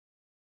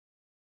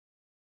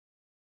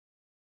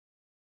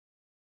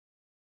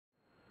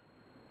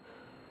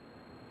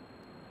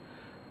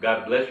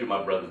God bless you,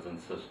 my brothers and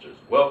sisters.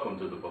 Welcome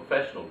to the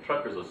Professional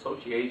Truckers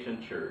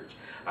Association Church.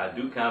 I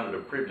do count it a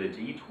privilege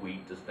each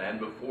week to stand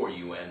before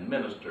you and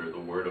minister the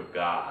Word of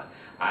God.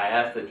 I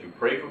ask that you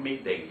pray for me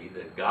daily,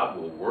 that God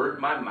will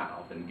word my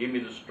mouth and give me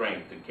the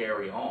strength to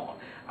carry on.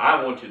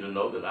 I want you to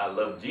know that I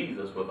love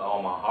Jesus with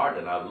all my heart,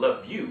 and I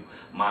love you,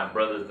 my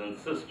brothers and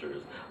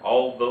sisters.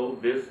 Although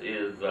this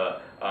is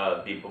the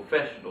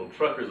Professional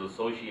Truckers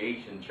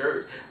Association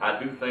Church,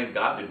 I do thank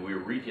God that we're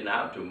reaching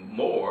out to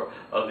more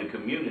of the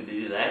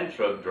community and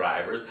truck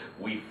drivers.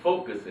 We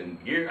focus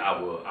and gear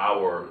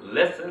our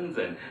lessons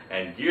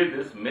and gear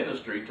this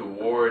ministry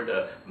toward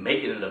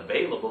making it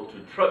available to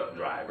truck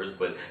drivers.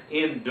 But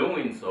in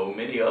doing so,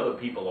 many other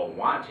people are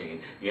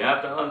watching. You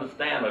have to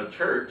understand, a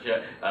church,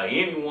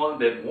 anyone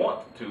that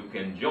wants to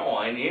can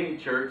join any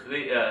church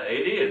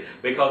it is.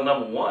 Because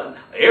number one,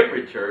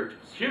 every church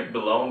should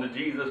belong to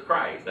Jesus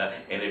Christ.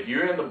 And if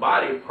you're in the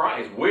body of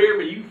Christ,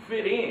 wherever you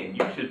fit in,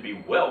 you should be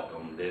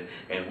welcomed.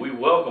 And we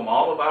welcome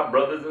all of our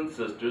brothers and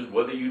sisters,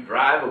 whether you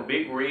drive a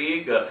big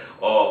rig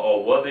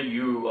or whether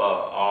you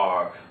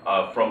are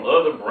from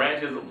other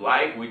branches of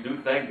life. We do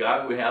thank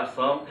God we have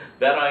some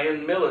that are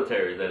in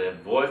military that have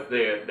voiced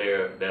their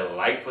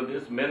like for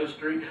this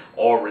ministry,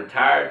 or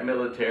retired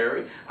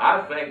military.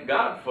 I thank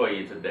God for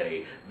you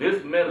today.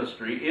 This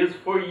ministry is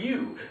for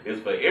you.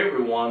 It's for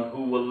everyone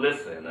who will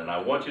listen. And I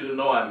want you to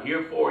know I'm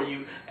here for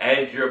you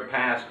as your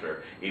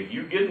pastor. If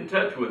you get in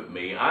touch with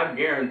me, I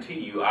guarantee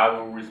you I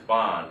will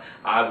respond.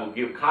 I will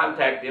give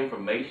contact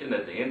information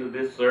at the end of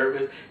this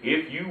service.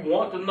 If you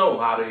want to know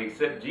how to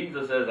accept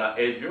Jesus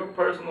as your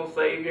personal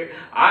Savior,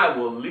 I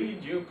will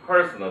lead you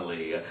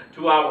personally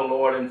to our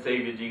Lord and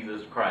Savior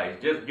Jesus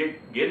Christ. Just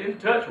get in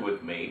touch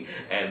with me,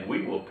 and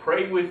we will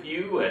pray with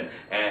you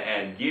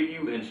and give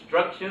you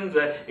instructions.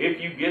 If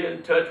you get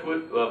in touch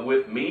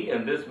with me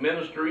and this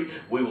ministry,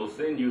 we will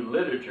send you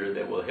literature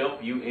that will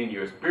help you in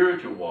your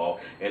spiritual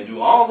walk, and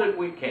do all that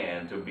we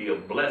can to be a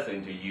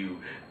blessing to you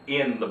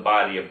in the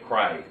body of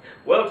Christ.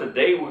 Well,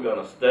 today we're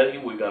going to study.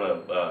 We're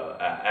going to,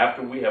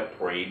 after we have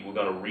prayed, we're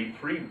going to read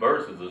 3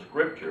 verses of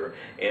Scripture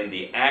in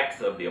the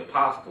Acts of the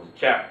Apostles,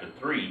 chapter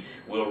 3.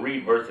 We'll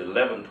read verse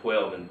 11,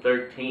 12, and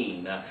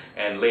 13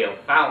 and lay a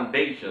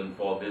foundation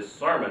for this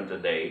sermon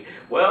today.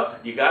 Well,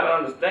 you got to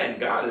understand,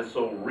 God is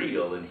so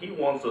real, and He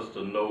wants us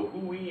to know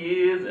who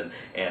He is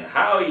and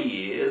how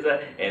He is,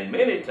 and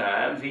many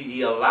times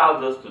He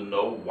allows us to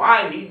know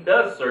why He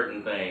does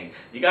certain things.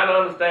 You got to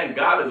understand,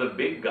 God is a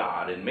big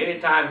God, and many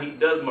times He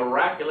does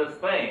miraculous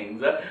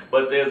things,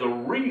 but there's a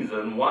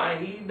reason why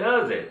He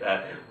does it.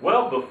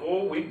 Well,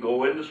 before we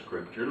go into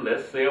Scripture,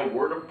 let's say a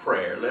word of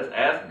prayer. Let's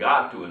ask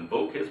God to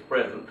invoke His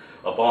presence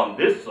upon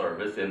this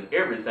service and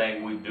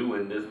everything we do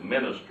in this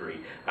ministry.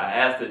 I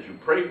ask that you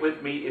pray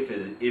with me if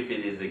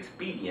it is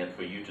expedient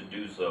for you to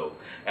do so.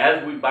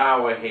 As we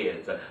bow our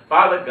heads,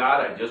 Father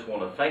God, I just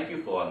want to thank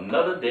you for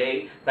another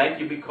day. Thank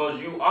you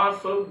because you are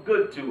so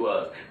good to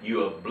us. You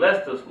have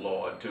blessed us,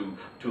 Lord,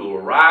 to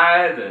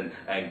arise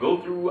and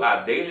go through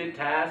our daily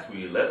tasks.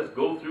 You let us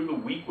go through the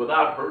week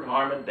without hurt,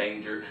 harm, and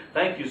danger.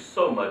 Thank you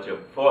so much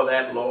for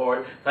that,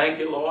 Lord. Thank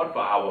you, Lord, for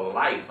our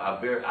life,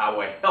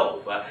 our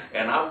health,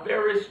 and our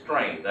very strength.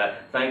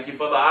 Thank you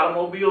for the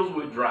automobiles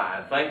we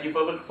drive. Thank you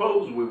for the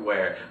clothes we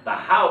wear, the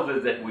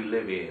houses that we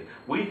live in.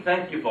 We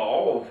thank you for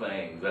all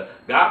things.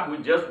 God, we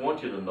just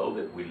want you to know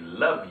that we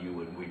love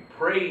you and we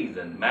praise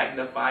and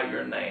magnify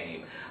your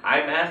name.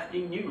 I'm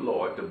asking you,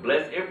 Lord, to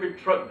bless every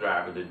truck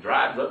driver that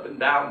drives up and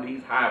down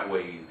these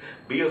highways.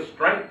 Be a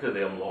strength to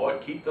them,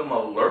 Lord. Keep them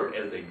alert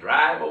as they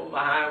drive over the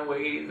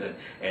highways,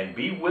 and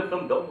be with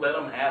them. Don't let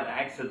them have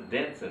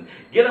accidents, and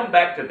get them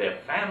back to their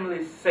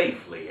families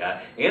safely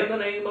in the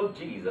name of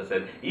Jesus.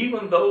 And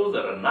even those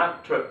that are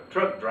not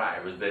truck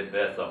drivers,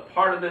 that's a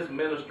part of this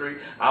ministry,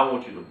 I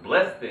want you to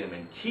bless them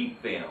and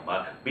keep them.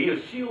 Be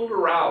a shield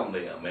around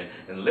them,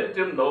 and let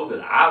them know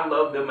that I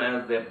love them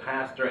as their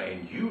pastor,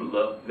 and you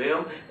love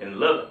them and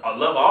love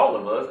all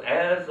of us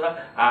as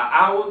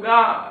our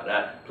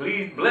God.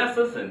 Please bless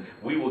us, and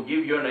we will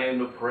give your name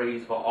the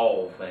praise for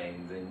all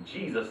things. In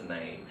Jesus'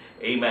 name,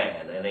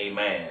 amen and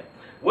amen.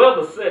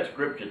 Well, the said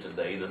scripture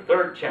today, the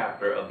 3rd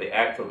chapter of the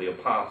Acts of the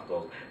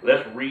Apostles.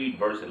 Let's read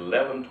verse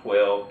 11,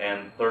 12,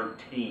 and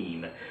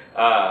 13.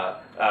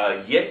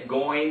 Yet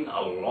going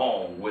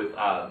along with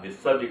the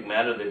subject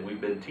matter that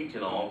we've been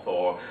teaching on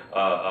for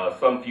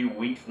some few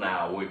weeks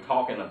now, we're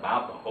talking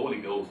about the Holy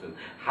Ghost and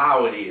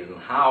how it is and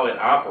how it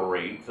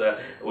operates.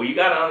 Well, you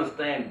got to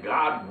understand,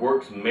 God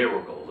works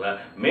miracles.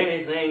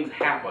 Many things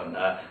happen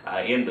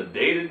in the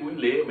day that we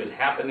live. It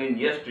happened in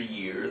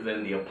yesteryears,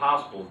 in the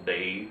apostles'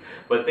 days,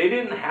 but they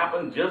didn't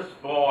happen just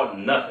for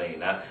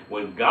nothing.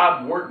 When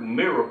God worked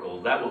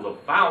miracles, that was a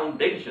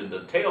foundation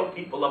to tell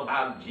people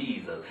about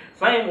Jesus.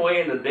 Same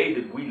way in the day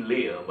that that we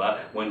live.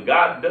 When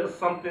God does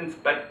something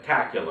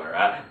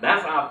spectacular,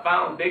 that's our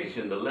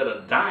foundation to let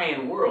a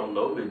dying world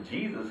know that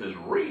Jesus is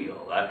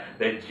real,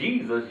 that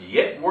Jesus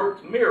yet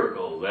works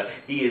miracles.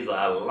 He is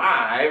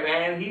alive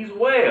and he's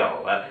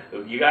well.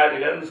 You got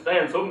to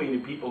understand, so many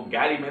people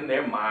got him in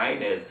their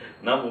mind as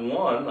number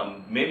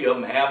one. Many of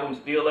them have him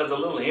still as a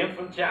little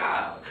infant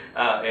child,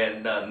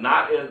 and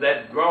not as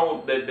that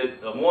grown,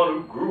 that one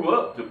who grew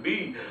up to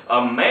be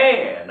a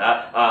man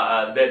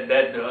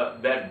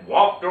that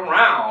walked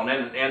around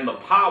and the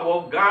power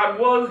of God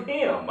was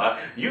him.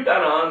 You got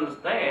to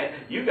understand.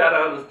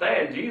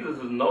 Jesus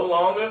is no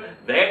longer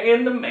there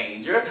in the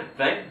manger.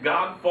 Thank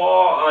God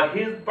for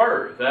his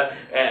birth,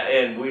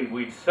 and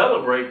we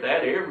celebrate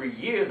that every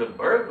year, the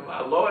birth of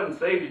our Lord and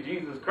Savior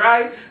Jesus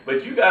Christ.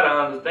 But you got to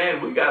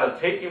understand, we got to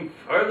take him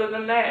further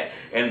than that.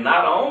 And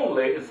not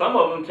only, some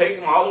of them take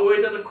him all the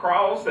way to the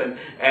cross and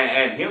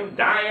him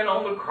dying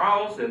on the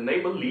cross, and they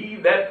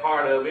believe that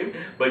part of him.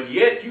 But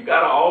yet you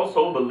got to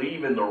also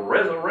believe in the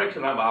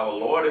resurrection of our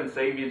Lord and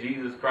Savior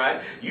Jesus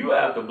Christ. You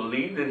have to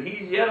believe that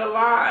he's yet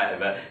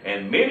alive.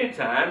 And many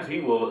times he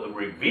will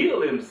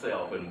reveal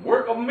himself and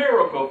work a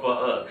miracle for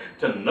us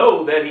to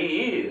know that he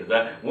is.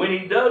 When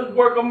he does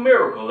work a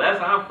miracle, that's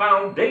our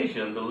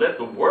foundation to let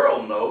the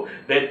world know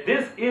that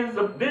this is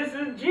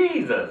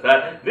Jesus.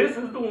 This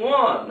is the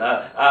one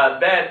that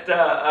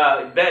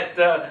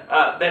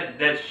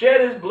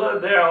shed his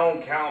blood there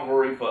on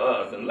Calvary for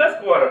us. And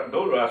let's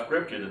go to our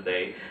scripture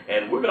today,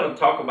 and we're going to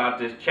talk about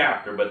this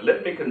chapter, but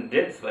let me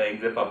condense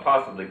things if I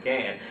possibly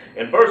can.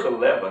 In verse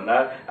 11,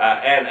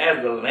 and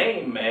as the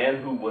lame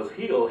man who was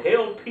healed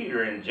held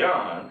Peter and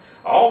John,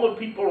 all the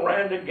people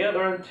ran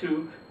together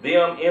unto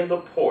them in the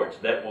porch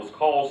that was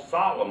called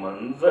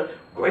Solomon's,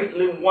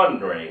 greatly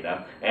wondering.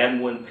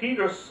 And when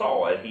Peter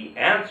saw it, he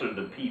answered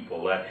the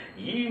people,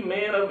 Ye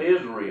men of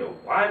Israel,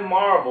 why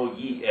marvel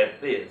ye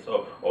at this?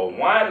 Or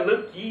why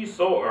look ye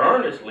so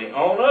earnestly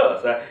on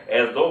us,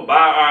 as though by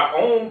our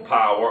own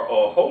power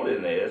or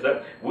holiness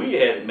we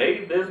had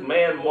made this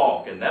man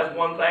walk? And that's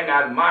one thing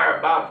I admire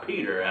about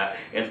Peter.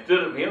 Instead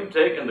of him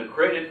taking the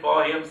credit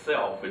for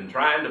himself and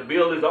trying to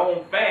build his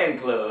own fan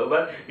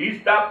club, he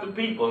stopped the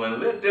people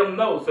and let them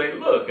know, say,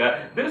 look,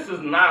 this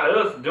is not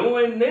us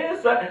doing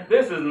this.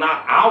 This is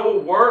not our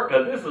work.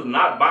 This is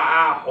not by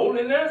our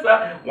holiness.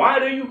 Why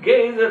do you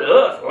gaze at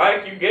us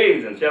like you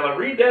gazing? Shall I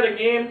read that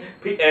again?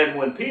 And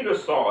when Peter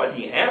saw it,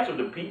 he answered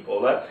the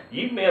people,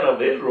 Ye men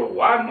of Israel,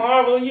 why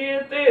marvel ye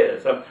at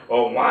this?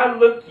 Or why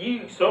look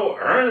ye so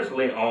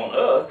earnestly on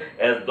us,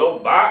 as though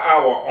by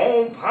our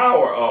own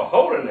power or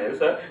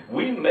holiness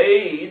we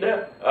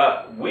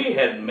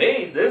had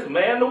made this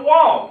man to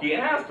walk? He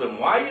asked them,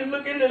 why are you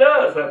looking at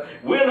us?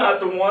 We're not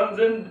the ones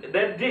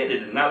that did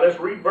it. Now let's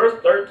read verse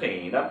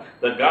 13.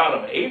 The God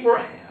of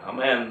Abraham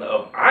and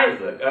of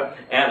Isaac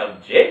and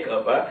of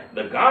Jacob,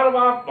 the God of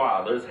our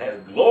fathers, has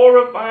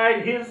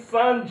glorified his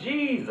son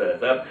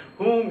Jesus,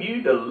 whom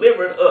you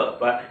delivered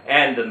up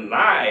and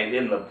denied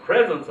in the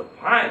presence of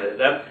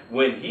Pilate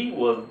when he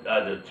was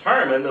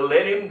determined to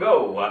let him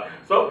go.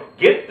 So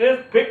get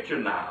this picture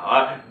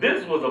now.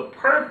 This was a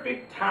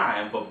perfect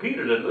time for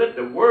Peter to let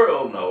the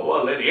world know,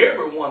 or let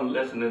everyone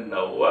listening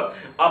know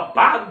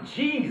about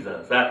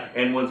Jesus.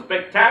 And when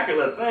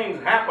spectacular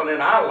things happen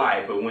in our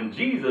life, and when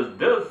Jesus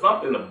does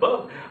something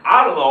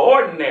out of the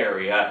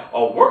ordinary,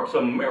 or works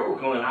a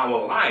miracle in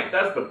our life,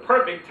 that's the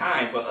perfect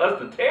time for us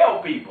to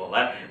tell people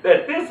that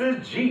this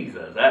is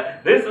Jesus.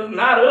 This is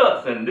not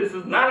us, and this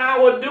is not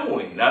our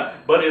doing,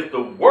 but it's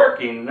the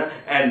working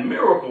and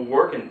miracle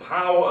working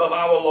power of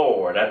our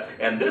Lord.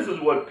 And this is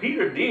what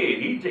Peter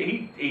did.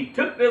 He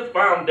took this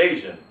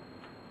foundation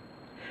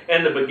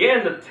and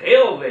began to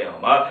tell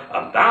them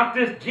about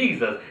this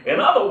Jesus. In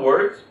other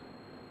words,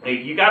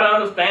 you got to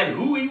understand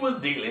who he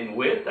was dealing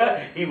with.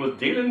 He was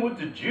dealing with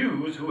the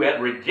Jews who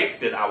had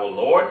rejected our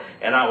Lord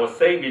and our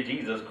Savior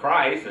Jesus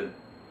Christ. And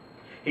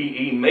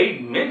he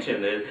made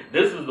mention that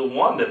this is the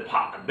one that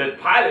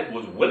Pilate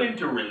was willing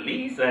to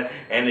release. And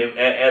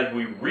as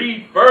we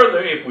read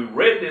further, if we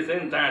read this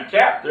entire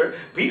chapter,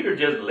 Peter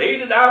just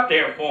laid it out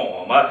there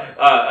for him.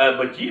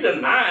 But ye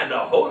denied the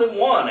Holy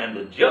One and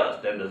the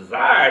just, and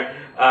desired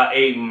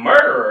a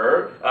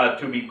murderer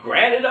to be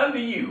granted unto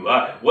you.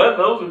 Well,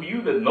 those of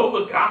you that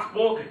know the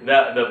gospel,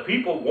 the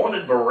people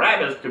wanted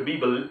Barabbas to be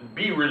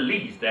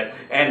released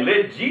and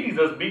let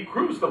Jesus be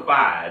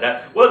crucified.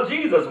 Well,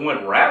 Jesus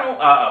went right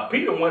on,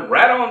 Peter went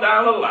right on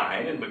down the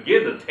line and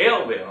began to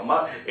tell them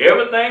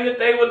everything that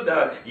they would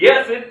done.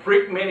 Yes, it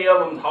pricked many of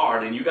them's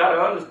heart, and you got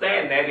to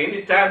understand that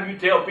anytime you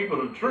tell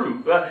people the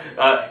truth,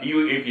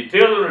 if you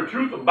tell them the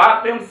truth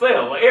about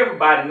themselves,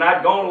 everybody's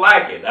not going to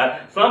like it.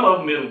 Some of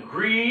them it'll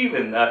grieve,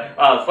 and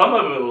some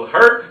of them it'll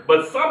hurt,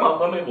 but some of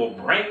them it will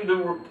bring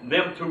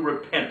them to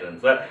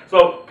repentance.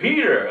 So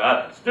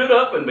Peter stood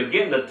up and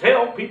began to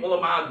tell people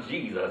about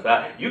Jesus.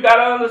 You got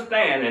to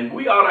understand, and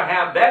we ought to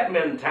have that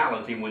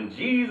mentality when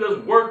Jesus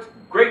works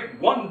great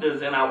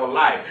wonders in our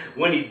life,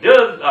 when he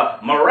does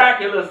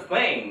miraculous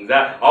things,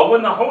 or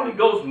when the Holy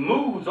Ghost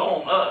moves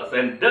on us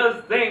and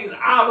does things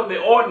out of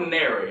the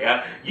ordinary,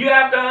 you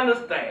have to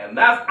understand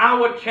that's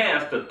our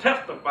chance to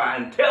testify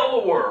and tell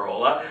the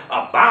world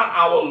about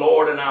our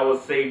Lord and our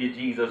Savior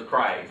Jesus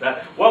Christ.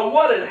 Well,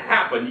 what had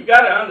happened? You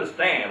got to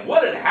understand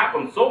what had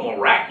happened so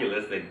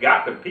miraculous that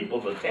got the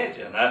people's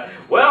attention.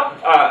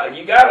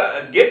 You got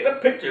to get the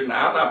picture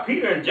now. Now,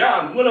 Peter and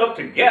John went up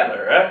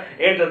together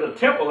into the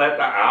temple at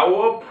the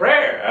hour of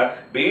prayer,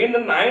 being the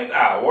 9th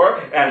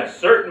hour, and a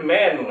certain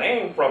man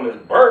lame from his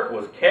birth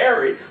was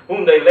carried,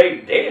 whom they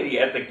laid daily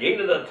at the gate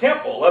of the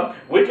temple,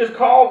 which is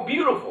called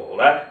Beautiful,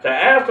 to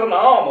ask an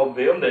alms of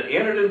them that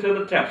entered into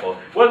the temple.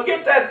 Well,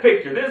 get that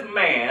picture. This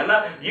man,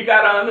 you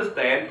got to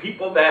understand,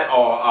 people that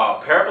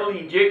are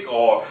paraplegic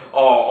or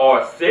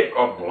sick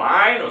or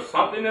blind or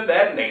something of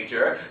that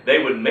nature, they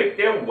would make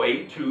their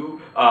way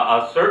to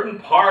a certain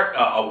part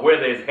where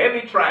there's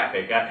heavy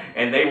traffic,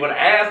 and they would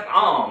ask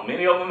alms.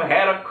 Many of them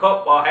had a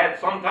cup or had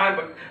some type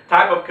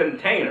of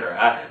container.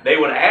 They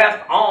would ask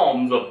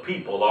alms of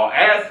people or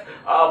ask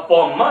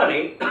for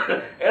money,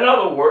 in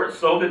other words,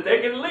 so that they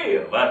can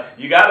live.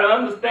 You got to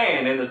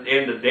understand, in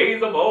the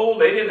days of old,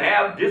 they didn't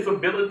have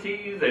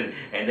disabilities, and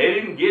they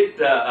didn't get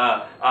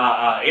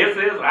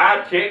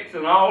SSI checks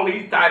and all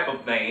these type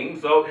of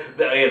things. So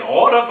in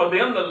order for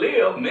them to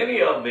live,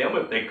 many of them,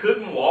 if they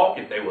couldn't walk,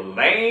 if they were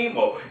lame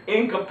or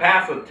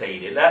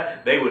incapacitated,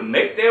 they would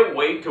make their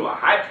way to a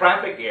high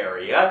traffic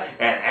area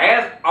and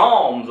ask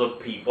alms of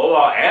people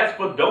or ask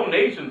for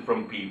donations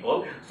from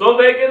people so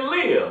they can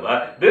live.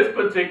 This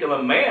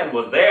particular man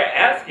was there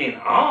asking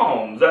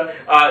alms,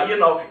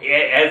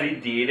 as he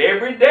did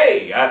every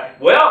day.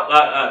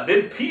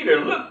 Then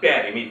Peter looked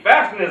at him. He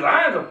fastened his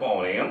eyes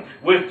upon him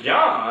with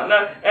John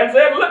and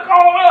said, "Look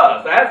on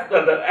us." Asked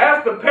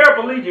the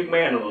paraplegic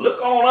man to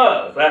look on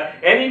us.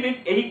 And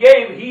he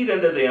gave heed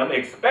unto them,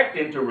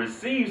 expecting to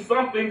receive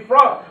something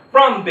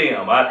from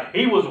them.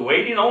 He was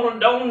waiting on a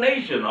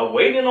donation or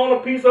waiting on a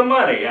piece of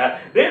money.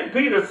 Then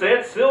Peter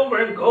said, "Silver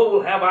and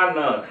gold have I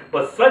none,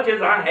 but such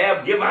as I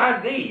have give I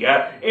thee.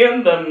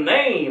 In the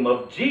name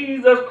of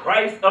Jesus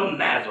Christ of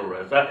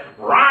Nazareth,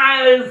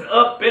 rise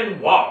up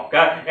and walk."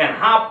 And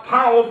how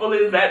powerful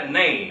is that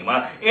name?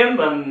 In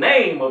the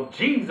name of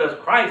Jesus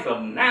Christ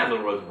of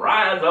Nazareth,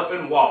 rise up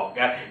and walk.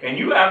 And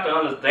you have to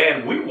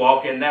understand, we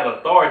walk in that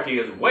authority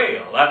as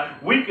well.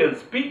 We can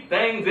speak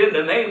things in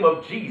the name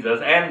of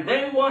Jesus, and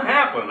they will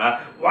happen.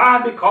 Why?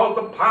 Because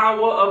the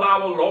power of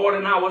our Lord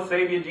and our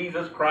Savior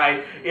Jesus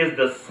Christ is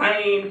the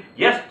same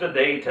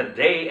yesterday,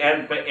 today,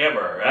 and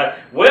forever.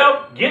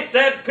 Get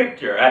that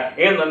picture.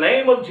 In the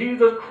name of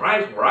Jesus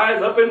Christ,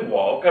 rise up and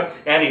walk.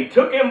 And he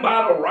took him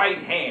by the right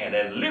hand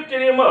and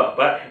lifted him up,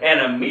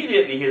 and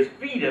immediately his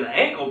feet and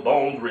ankle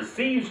bones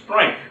received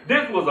strength.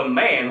 This was a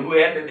man who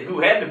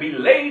had to be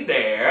laid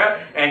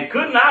there and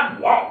could not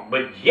walk,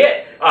 but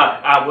yet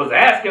was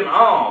asking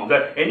alms.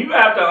 And you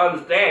have to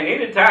understand,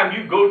 anytime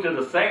you go to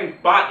the same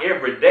spot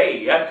every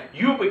day,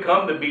 you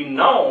become to be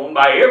known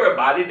by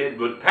everybody that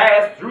would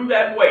pass through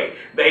that way.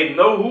 They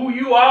know who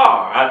you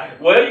are.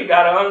 You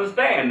got to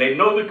understand, they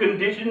know the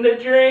condition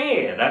that you're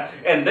in,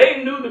 and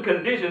they knew the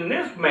condition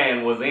this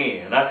man was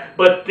in.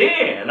 But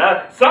then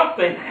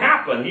something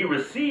happened. He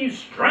received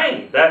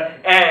strength,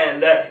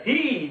 and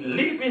he,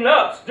 leaping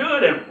up,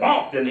 stood and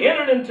walked and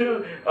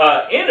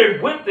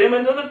entered with them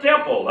into the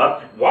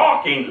temple,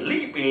 walking,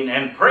 leaping,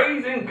 and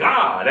praising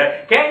God.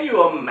 Can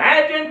you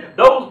imagine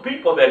those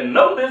people that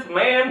know this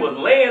man was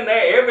laying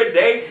there every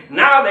day?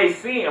 Now they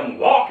see him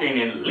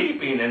walking and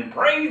leaping and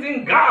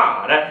praising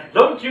God.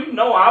 Don't you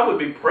know I would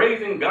be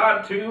praising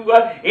God too?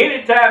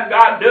 Anytime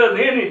God does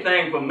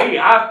anything for me,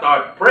 I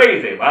start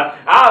praising him.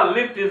 I'll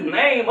lift his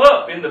name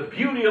up in the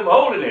beauty of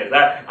holiness.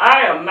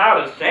 I am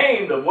not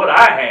ashamed of what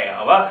I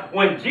have.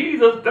 When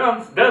Jesus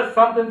does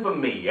something for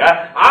me,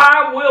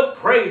 I will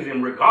praise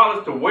him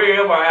regardless to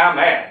wherever I'm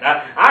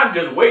at. I'm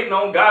just waiting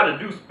on God to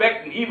do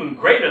even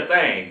greater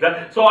things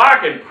so I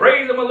can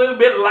praise him a little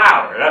bit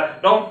louder.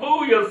 Don't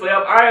fool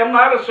yourself. I am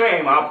not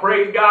ashamed. I'll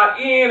praise God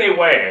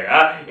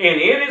anywhere, in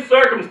any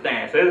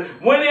circumstances,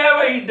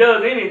 whenever he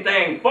does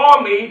anything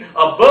for me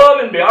above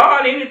and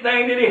beyond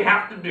anything that he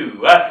has to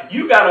do.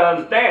 You got to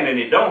understand that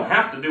he don't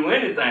have to do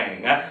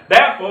anything.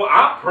 Therefore,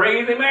 I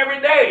praise him every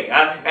day,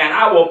 and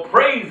I will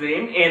praise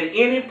him in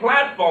any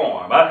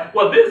platform.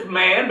 This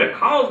man,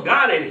 because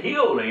God had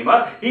healed him,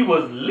 he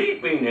was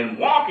leaping and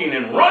walking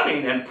and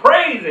running and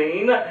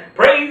praising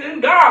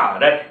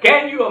God.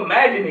 Can you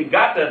imagine? He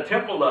got the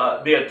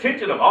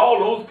attention of all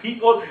those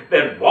people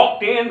that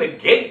walked in the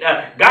gate,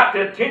 got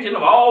the attention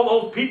of all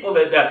those people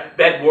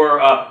that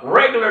were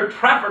regular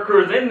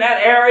traffickers in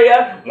that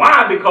area.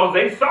 Why? Because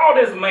they saw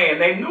this man.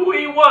 They knew who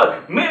he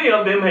was. Many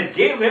of them had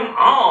given him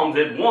alms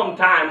at one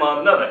time or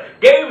another,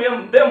 gave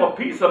them a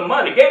piece of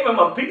money, gave him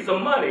a piece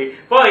of money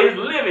for his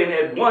living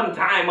at one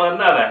time or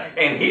another.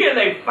 And here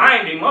they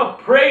find him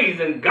up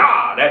praising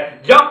God,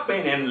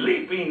 jumping and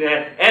leaping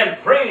and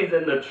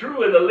praising the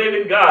true and the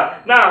living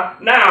God.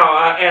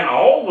 Now, and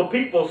all the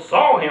people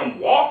saw him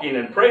walking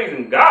and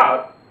praising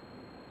God.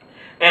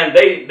 And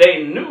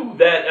they knew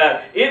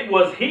that it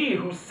was he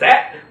who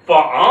sat for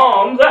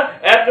alms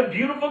at the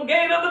beautiful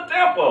gate of the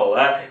temple.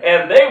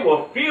 And they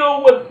were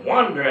filled with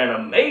wonder and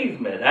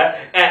amazement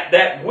at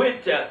that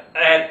which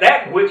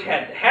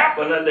had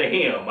happened unto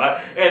him.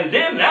 And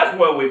then that's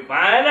where we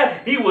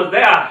find he was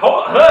there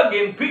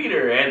hugging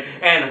Peter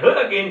and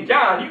hugging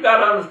John. You got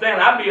to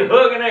understand, I'd be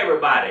hugging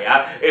everybody.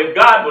 If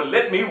God would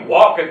let me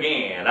walk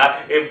again,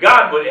 if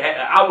God would,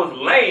 I was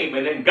lame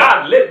and then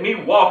God let me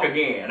walk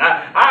again,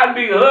 I'd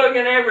be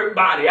hugging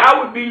everybody. I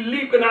would be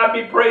leaping. I'd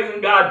be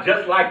praising God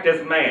just like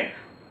this man.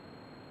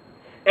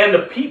 And the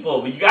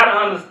people, you got to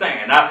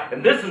understand,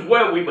 and this is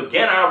where we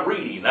begin our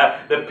reading.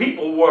 The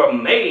people were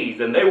amazed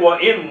and they were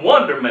in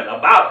wonderment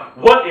about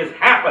what is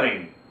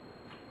happening.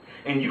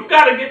 And you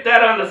got to get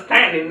that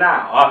understanding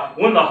now.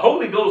 When the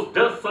Holy Ghost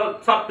does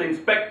something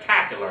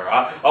spectacular,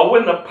 or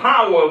when the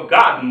power of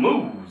God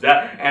moves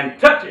and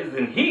touches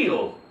and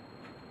heals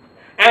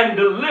and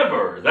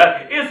delivers,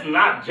 it's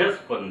not just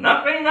for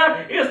nothing.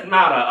 It's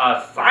not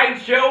a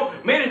sideshow.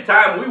 Many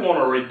times we want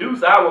to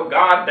reduce our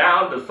God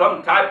down to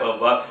some type of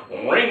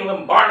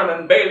Ringling, Barnum,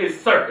 and Bailey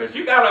circus.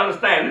 You got to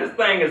understand, this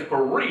thing is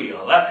for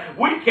real.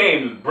 We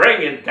can't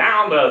bring it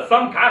down to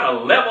some kind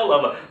of level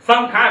of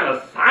some kind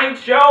of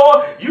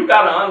sideshow. You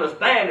got to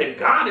understand that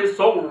God is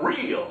so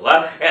real.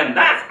 And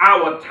that's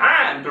our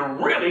time to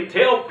really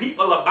tell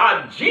people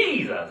about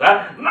Jesus.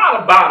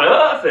 Not about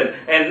us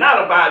and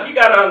not about, you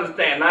got to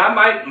understand, now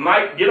I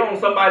might get on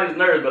somebody's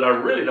nerves, but I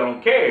really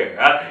don't care.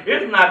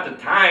 It's not the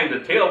time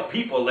to tell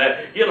people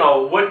that,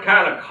 what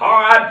kind of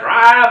car I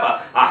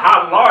drive,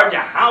 how large a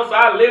house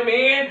I live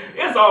in.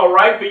 It's all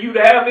right for you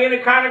to have any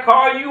kind of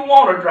car you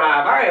want to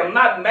drive. I am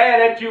not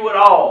mad at you at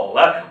all.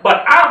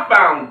 But our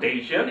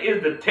foundation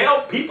is to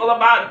tell people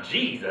about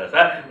Jesus.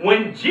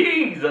 When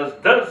Jesus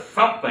does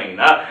something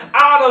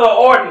out of the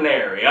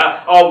ordinary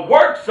or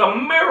works a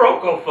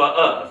miracle for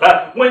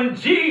us, when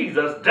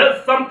Jesus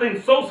does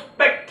something so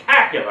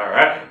spectacular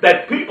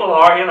that people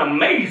are in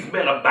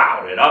amazement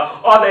about it,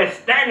 or they're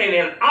standing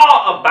in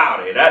awe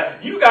about it,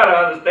 you got to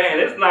understand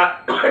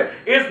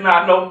it's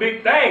not no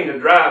big thing to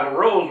drive a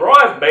Rolls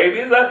Royce,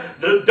 babies.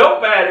 The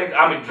dope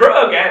addicts,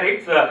 drug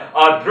addicts,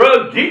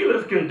 drug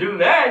dealers can do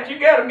that. You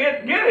got to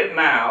get it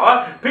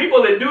now.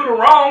 People that do the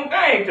wrong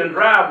thing can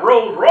drive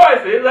Rolls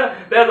Royces.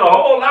 There's a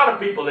whole lot of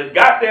people that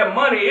got their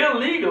money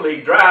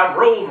illegally drive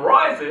Rolls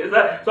Royces.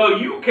 So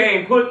you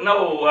can't put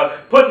no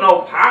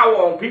power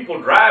on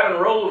people driving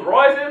Rolls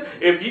Royces.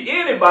 If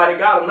anybody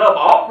got enough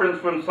offerings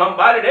from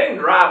somebody, they can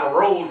drive a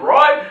Rolls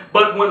Royce.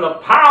 But when the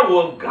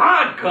power of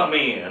God come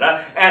in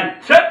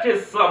and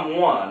touches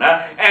someone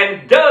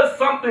and does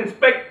something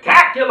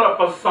spectacular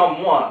for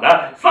someone,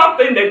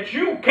 something that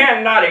you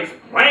cannot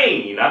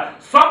explain,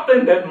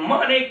 something that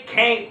money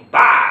can't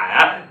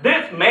buy.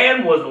 This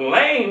man was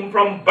lame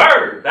from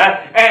birth,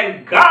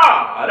 and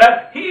God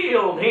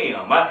healed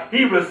him.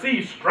 He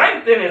received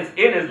strength in his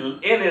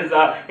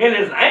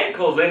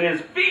ankles and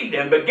his feet,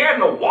 and began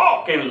to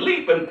walk and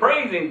leap and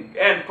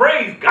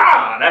praise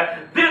God.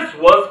 This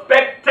was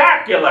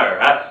spectacular.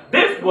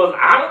 This was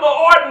out of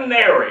the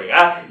ordinary.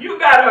 You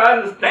got to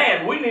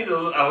understand, we need to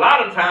a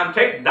lot of time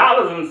take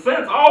dollars and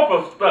cents off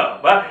of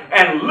stuff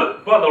and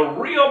look for the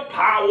real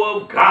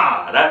power of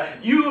God.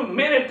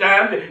 Many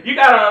times you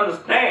got to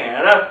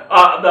understand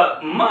the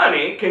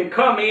money can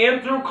come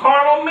in through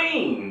carnal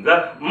means.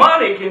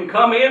 Money can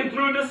come in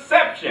through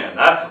deception,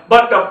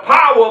 but the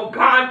power of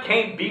God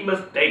can't be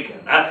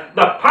mistaken.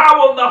 The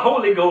power of the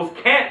Holy Ghost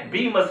can't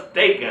be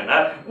mistaken.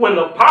 When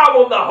the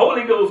power of the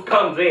Holy Ghost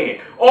comes in,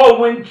 or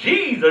when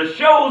Jesus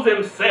shows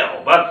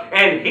himself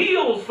and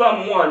heals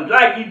someone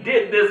like he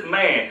did this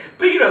man.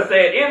 Peter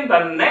said, in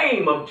the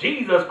name of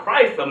Jesus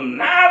Christ of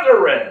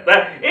Nazareth,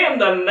 in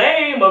the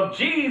name of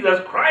Jesus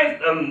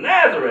Christ of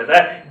Nazareth,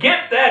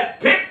 get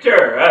that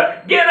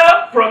picture, get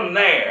up from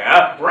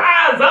there,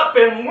 rise up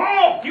and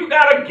walk. You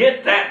got to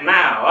get that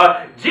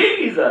now.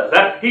 Jesus,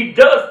 he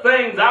does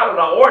things out of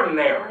the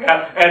ordinary,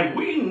 and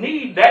we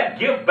need that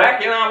gift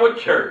back in our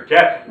church.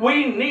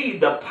 We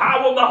need the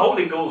power of the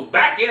Holy Ghost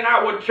back in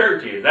our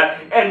churches,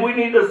 and we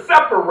need to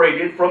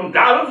separate it from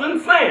dollars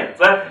and cents.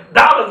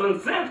 Dollars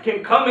and cents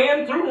can come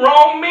in through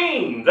wrong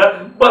means,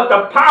 but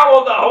the power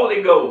of the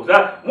Holy Ghost,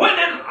 when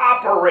it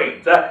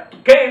operates,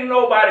 can't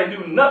nobody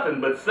do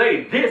nothing but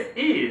say, this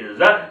is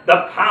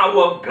the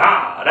power of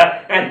God.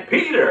 And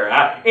Peter,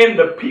 in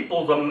the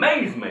people's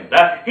amazement,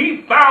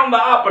 he found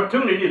the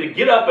opportunity to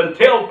get up and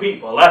tell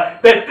people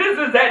that this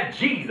is that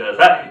Jesus.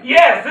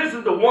 Yes, this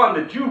is the one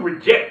that you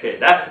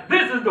rejected.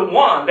 This is the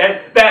one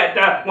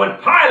that when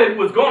Pilate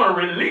was going to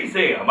release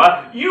him,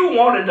 you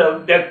wanted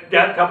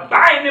to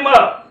bind him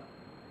up.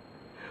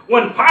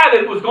 when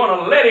Pilate was going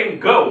to let him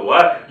go,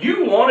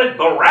 you wanted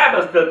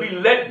Barabbas to be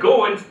let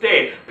go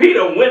instead.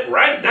 Peter went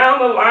right down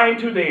the line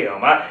to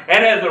them.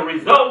 And as a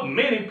result,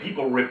 many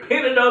people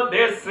repented of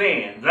their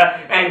sins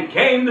and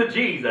came to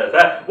Jesus.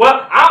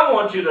 Well, I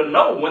want you to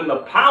know, when the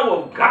power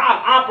of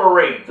God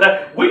operates,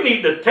 we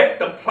need to take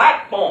the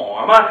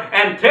platform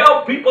and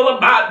tell people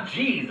about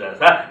Jesus.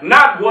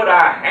 Not what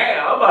I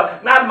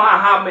have, not about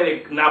how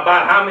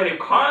many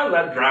cars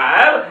I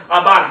drive,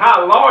 about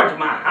how large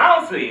my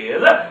house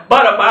is,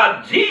 but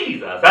about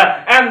Jesus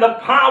and the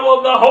power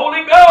of the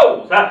Holy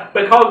Ghost.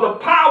 Because the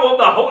power of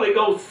the Holy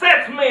Ghost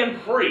sets men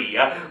free.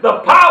 The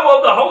power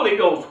of the Holy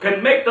Ghost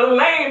can make the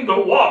lame to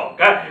walk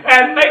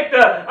and make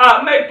the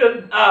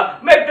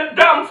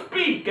dumb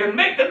speak and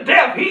make the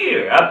deaf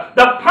hear.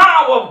 The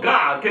power of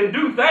God can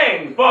do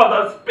things for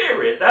the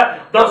spirit,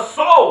 the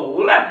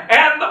soul,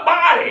 and the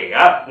body.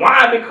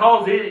 Why?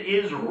 Because it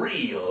is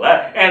real.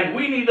 And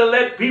we need to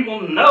let people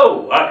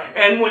know.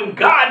 And when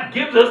God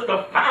gives us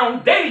the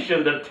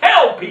foundation to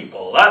tell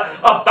people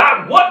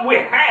about what we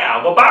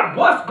have, about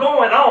what's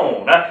going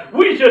on,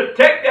 we should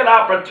take that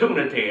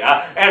opportunity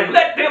and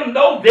let them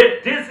know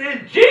that this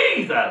is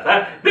Jesus.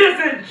 This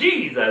is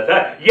Jesus.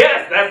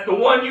 Yes, that's the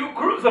one you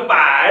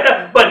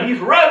crucified, but he's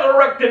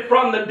resurrected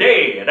from the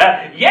dead.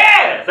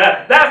 Yes,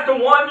 that's the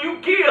one you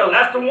killed.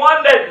 That's the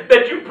one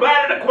that you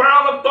planted a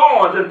crown of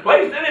thorns and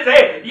placed in his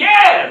head.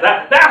 Yes,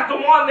 that's the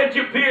one that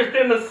you pierced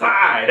in the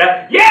side.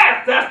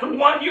 Yes, that's the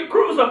one you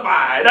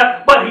crucified,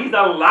 but he's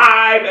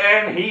alive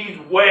and he's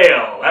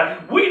well.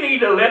 We need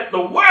to let the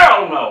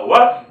world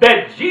know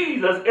that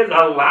Jesus is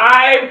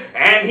alive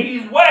and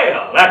he's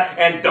well.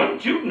 And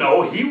don't you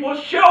know, he will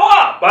show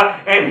up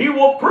and he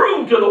will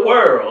prove to the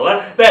world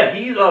that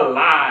he's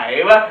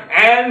alive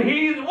and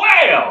he's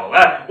well.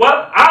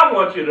 Well, I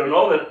want you to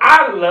know that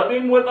I love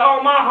him with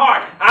all my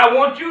heart. I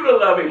want you to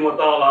love him with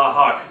all our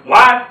heart.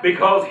 Why?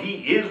 Because he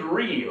is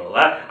real.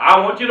 I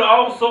want you to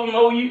also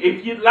know,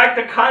 if you'd like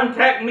to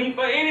contact me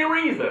for any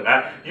reason,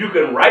 you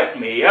can write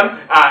me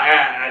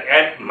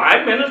at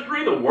my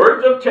ministry, the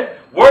Word with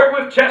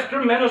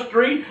Chester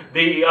Ministry,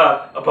 the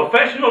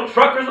Professional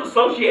Truckers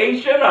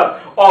Association,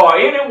 or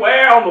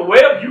anywhere on the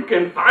web. You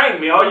can find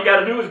me. All you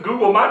got to do is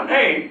Google my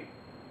name,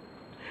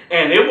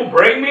 and it will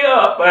bring me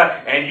up,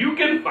 and you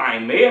can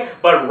find me.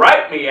 But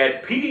write me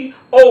at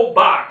P.O.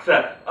 Box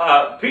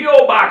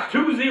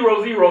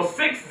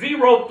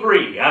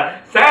 200603,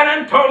 San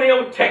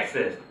Antonio,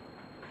 Texas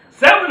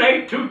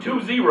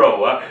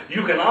 78220.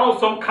 You can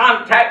also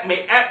contact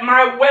me at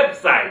my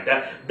website,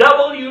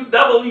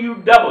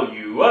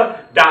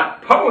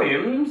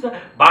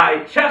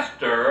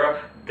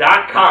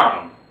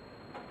 www.poemsbychester.com.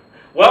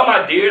 Well,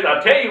 my dears,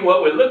 I'll tell you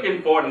what we're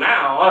looking for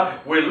now.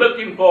 We're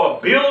looking for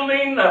a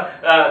building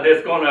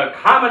that's going to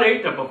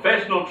accommodate the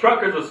Professional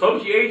Truckers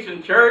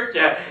Association Church,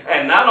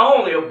 and not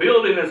only a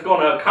building that's going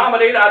to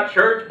accommodate our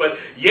church, but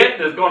yet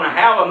there's going to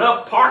have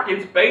enough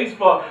parking space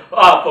for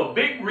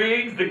big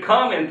rigs to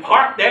come and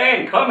park there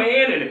and come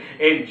in and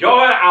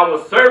enjoy our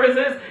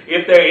services.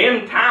 If they're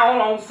in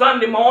town on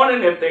Sunday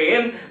morning, if they're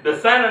in the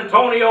San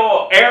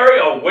Antonio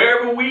area or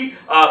wherever we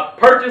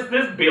purchase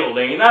this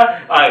building,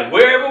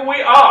 wherever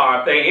we are,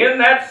 if they're in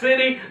that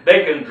city,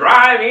 they can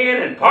drive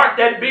in and park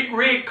that big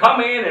rig,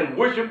 come in and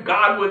worship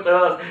God with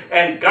us,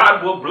 and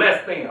God will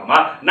bless them.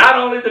 Not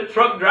only the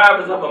truck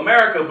drivers of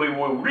America, but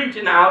we're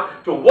reaching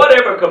out to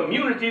whatever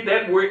community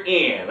that we're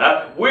in.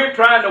 We're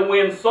trying to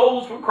win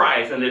souls for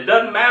Christ, and it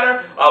doesn't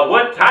matter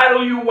what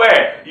title you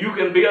wear. You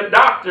can be a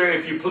doctor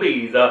if you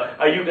please.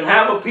 You can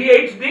have a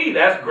PhD.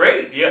 That's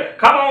great.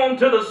 Come on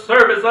to the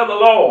service of the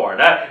Lord.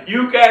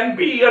 You can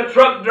be a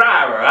truck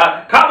driver.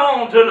 Come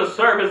on to the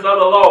service of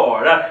the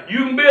Lord.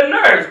 You can be a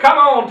nurse. Come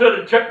on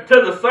to the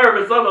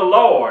service of the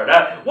Lord.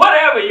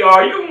 Whatever you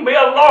are, you can be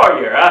a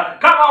lawyer.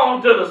 Come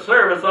on to the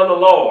service of the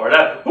Lord.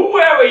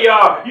 Whoever you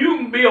are, you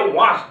can be a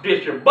wash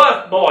disher,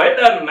 bus boy. It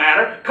doesn't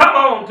matter. Come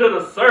on to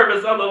the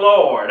service of the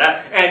Lord,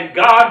 and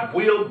God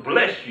will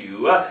bless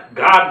you.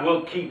 God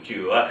will keep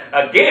you.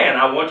 Again,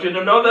 I want you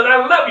to know that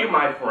I love you,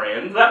 my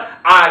friends.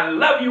 I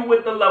love you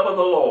with the love of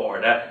the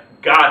Lord.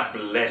 God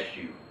bless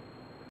you.